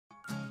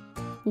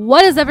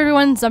What is up,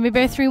 everyone?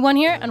 ZombieBear31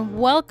 here, and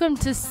welcome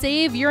to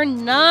Save Your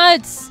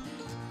Nuts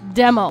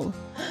demo.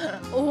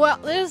 Well,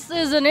 this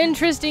is an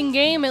interesting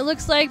game, it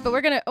looks like, but we're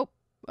gonna...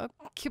 I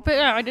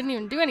didn't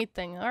even do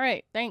anything.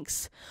 Alright,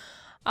 thanks.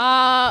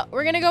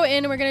 We're gonna go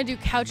in and we're gonna do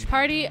couch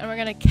party, and we're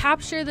gonna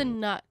capture the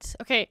nut.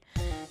 Okay,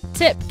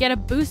 tip, get a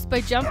boost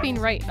by jumping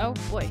right... Oh,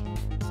 boy.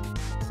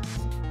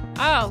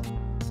 Oh.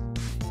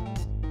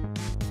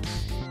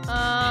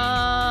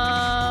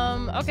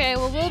 Okay,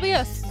 well, we'll be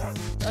a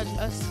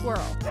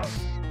squirrel.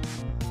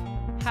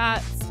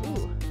 Hats.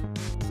 Ooh,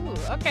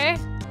 okay.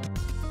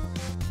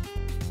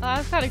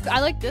 That's kind of... I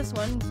like this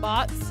one.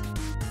 Bots.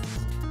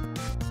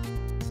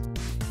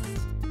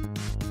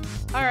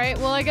 Alright,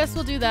 well, I guess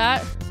we'll do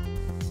that.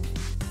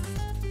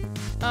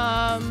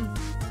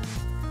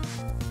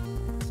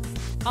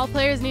 All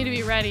players need to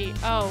be ready.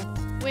 Oh,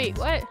 wait,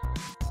 what?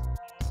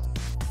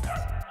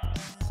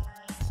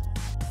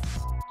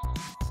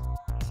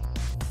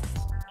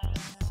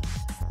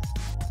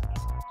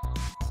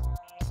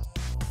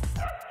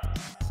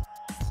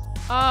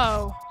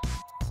 Oh.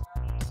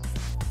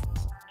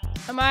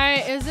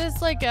 Is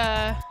this like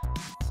a...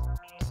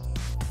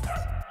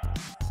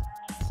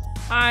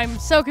 I'm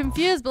so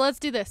confused, but let's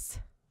do this.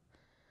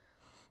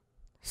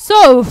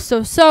 So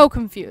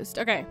confused.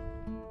 Okay.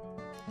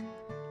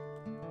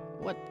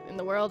 What in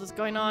the world is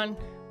going on?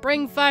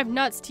 Bring 5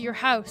 nuts to your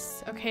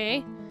house.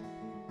 Okay.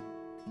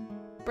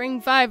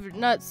 Bring 5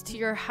 nuts to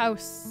your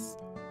house.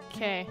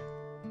 Okay.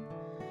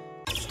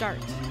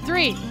 Start.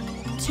 3,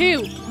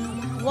 2,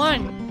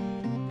 1.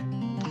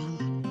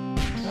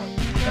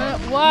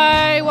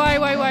 Why?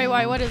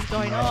 What is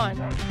going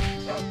on?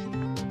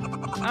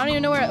 I don't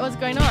even know what's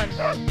going on.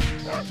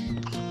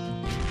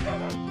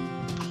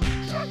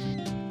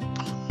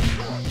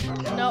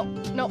 No.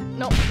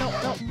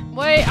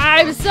 Wait,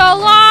 I'm so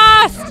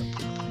lost!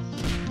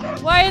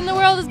 What in the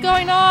world is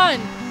going on?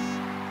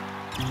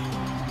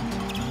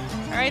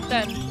 Alright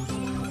then.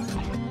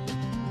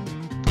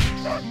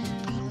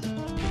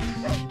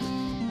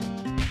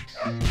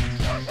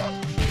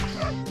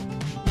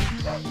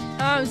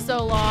 I'm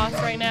so lost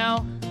right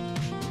now.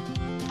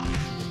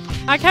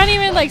 I can't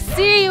even like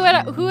see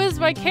who is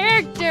my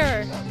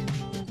character.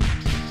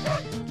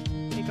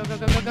 Okay, go. No.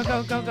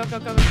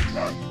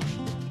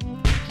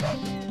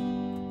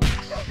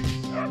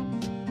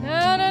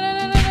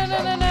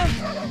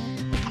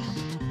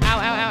 Ow.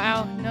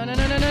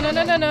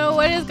 No.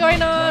 What is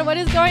going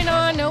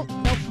on? Nope.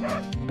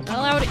 Not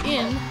allowed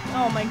in.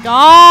 Oh my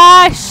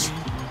gosh.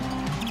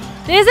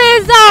 This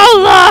is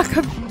so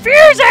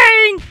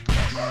confusing.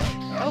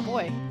 Oh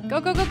boy. Go.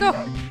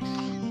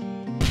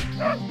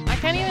 I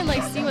can't even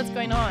like see what's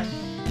going on.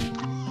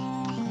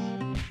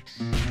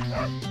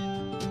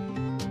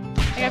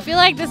 Like, I feel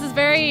like this is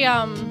very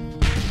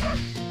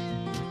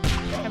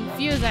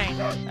confusing.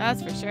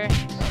 That's for sure.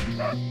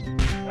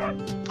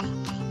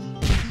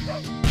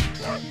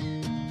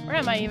 Where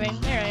am I even?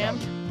 There I am.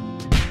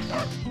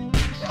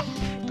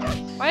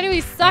 Why do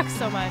we suck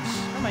so much?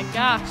 Oh my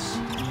gosh.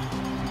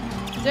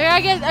 Did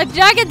I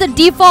get the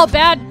default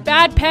bad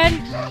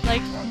pen?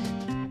 Like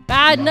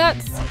bad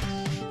nuts.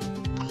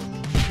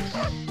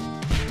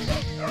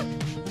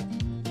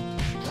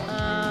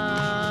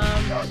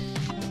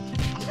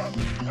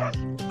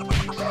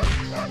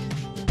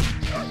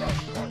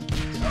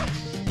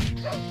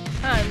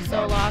 I'm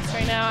so lost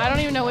right now. I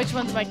don't even know which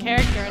one's my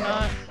character or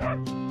not.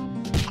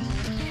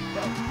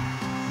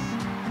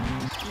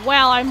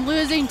 Well, I'm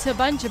losing to a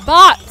bunch of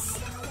bots.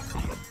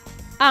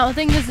 I don't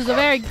think this is a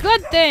very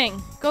good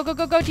thing. Go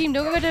team.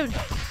 Go team.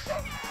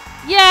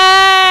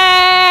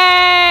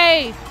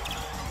 Yay!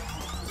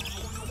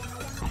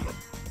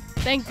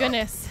 Thank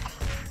goodness.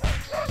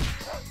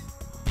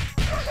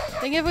 I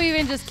think if we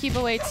even just keep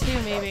away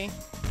 2, maybe.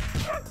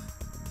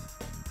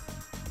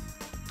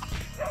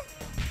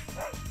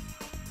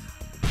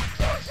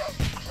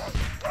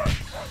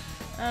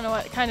 I don't know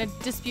what kind of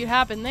dispute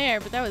happened there,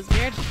 but that was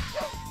weird.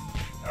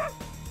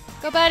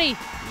 Go, buddy.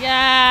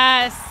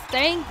 Yes.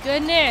 Thank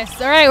goodness.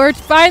 All right, we're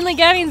finally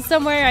getting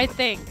somewhere, I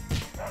think.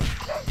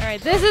 All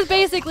right, this is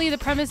basically the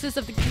premises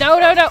of the... No.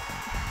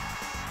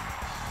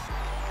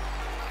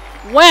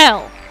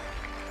 Well.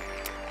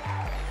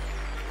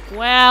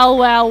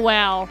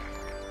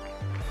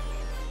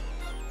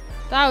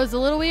 That was a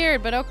little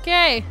weird, but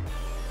okay.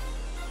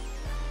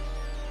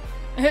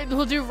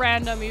 We'll do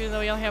random, even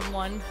though we only have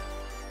 1.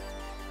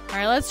 All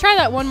right, let's try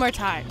that one more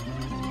time.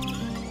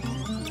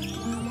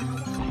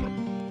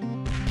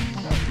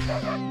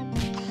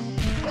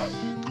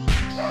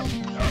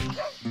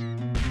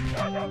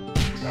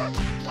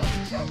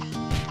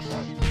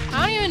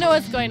 I don't even know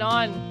what's going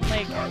on.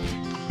 Like,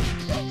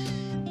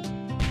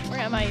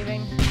 where am I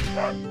even?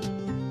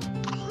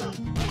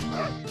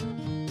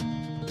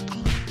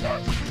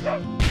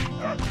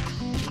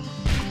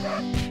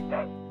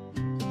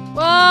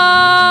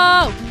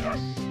 Whoa!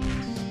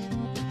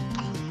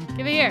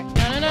 Give it here.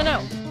 No.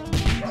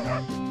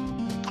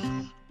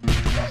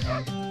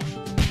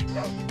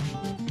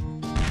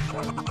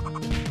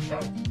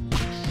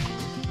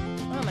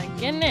 Oh my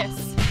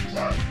goodness.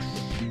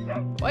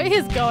 What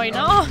is going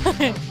on?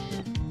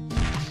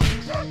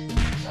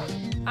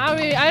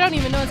 I don't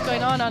even know what's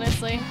going on,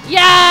 honestly.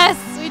 Yes!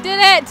 We did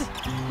it!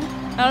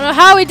 I don't know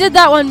how we did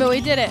that one, but we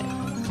did it.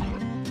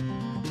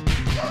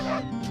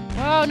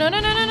 Whoa, no, no,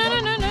 no, no, no, no,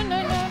 no, no,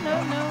 no,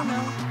 no, no, no.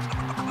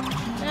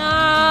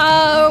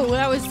 No!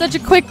 That was such a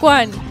quick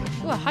one.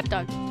 Ooh, a hot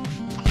dog.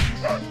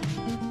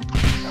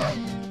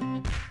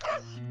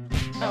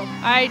 Oh,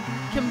 I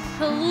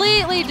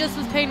completely just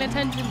was paying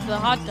attention to the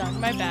hot dog.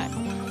 My bad.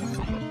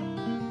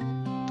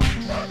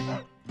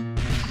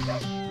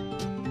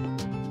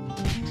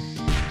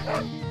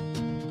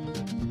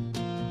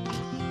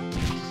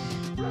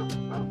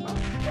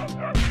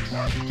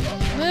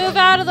 Move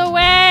out of the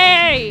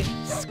way!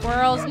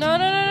 Squirrels. No,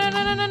 no, no, no,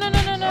 no, no, no,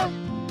 no, no, no.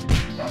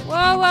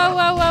 Whoa, whoa,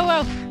 whoa, whoa,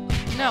 whoa.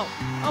 No.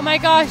 Oh my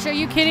gosh, are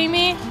you kidding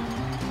me?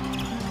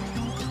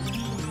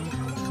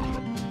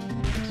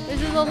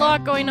 This is a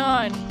lot going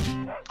on.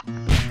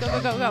 Go,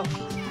 go, go, go.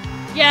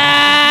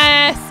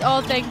 Yes!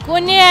 Oh, thank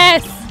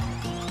goodness!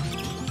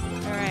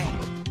 Alright.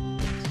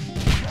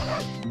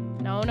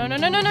 No, no, no,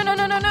 no, no, no, no,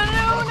 no, no, no,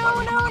 no,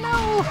 no, no,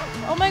 no!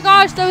 Oh my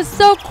gosh, that was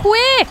so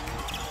quick!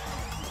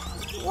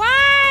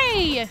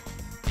 Why?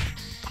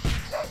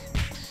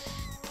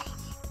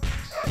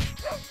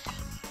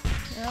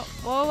 No.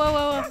 Whoa, whoa,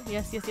 whoa, whoa.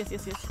 Yes, yes, yes,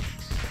 yes, yes.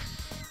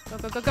 Go,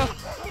 go, go, go.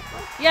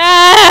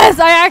 Yes!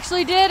 I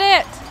actually did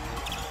it!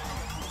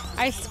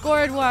 I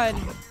scored one.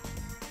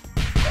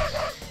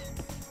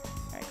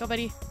 Alright, go,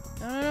 buddy.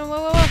 No, no, no,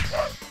 whoa, whoa, whoa.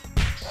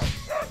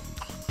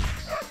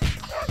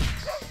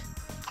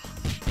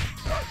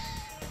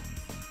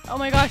 Oh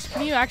my gosh,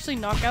 can you actually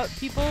knock out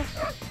people?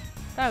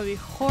 That would be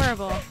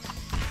horrible.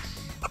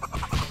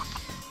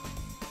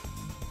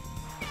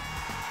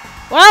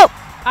 Well,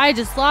 I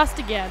just lost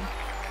again.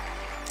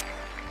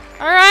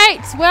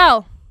 Alright,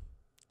 well.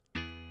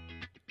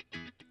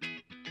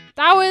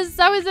 That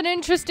was an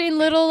interesting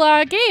little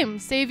game.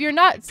 Save your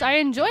nuts. I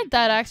enjoyed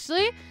that,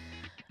 actually.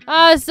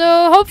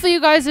 So hopefully you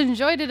guys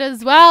enjoyed it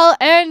as well.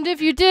 And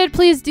if you did,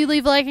 please do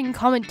leave a like and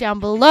comment down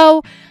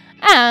below.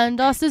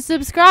 And also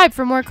subscribe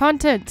for more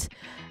content.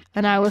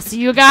 And I will see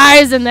you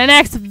guys in the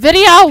next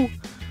video.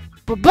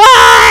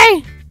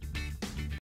 Bye-bye!